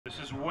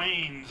This is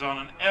Wayne's on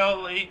an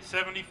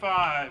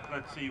L875.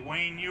 Let's see,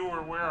 Wayne,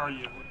 where are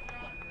you?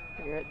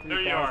 You're at 3,000.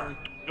 There you are.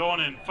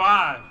 Going in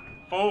 5,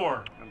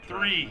 4,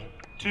 3,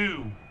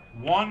 2,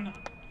 1,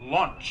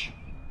 launch.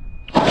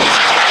 A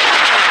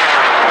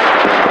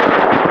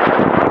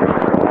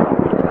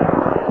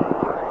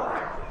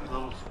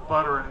little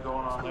sputtering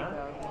going on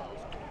there.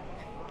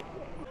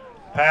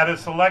 Pad is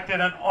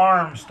selected and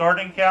armed.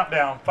 Starting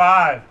countdown.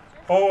 5,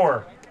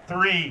 4,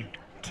 3,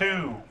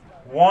 2,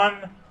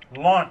 1,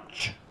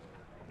 launch.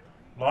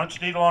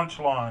 Launch, launch,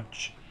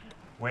 launch.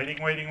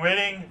 Waiting, waiting,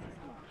 waiting.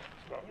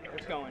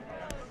 It's going.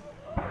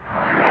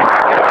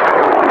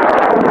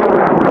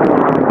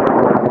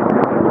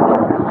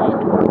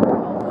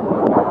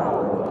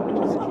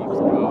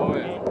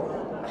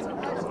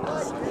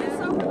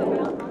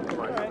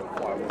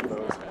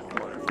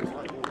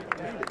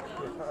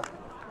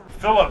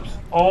 Phillips,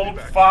 Old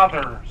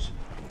Fathers.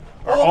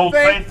 Or Old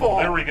Faithful.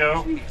 There we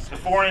go. The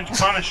 4-inch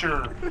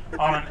Punisher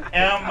on an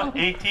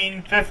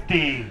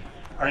M1850.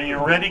 Are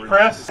you ready,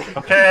 Chris?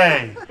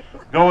 Okay.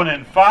 Going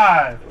in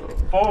 5,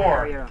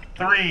 4,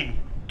 3,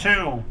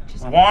 2,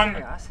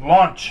 1,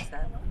 launch.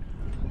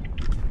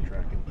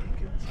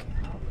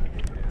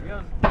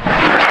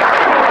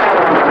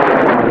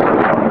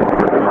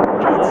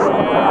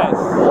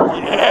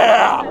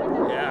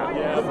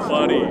 Yeah,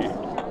 buddy.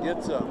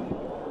 Get some.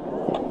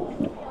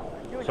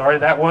 Sorry,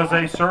 that was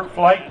a cert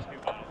flight.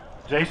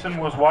 Jason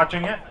was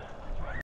watching it.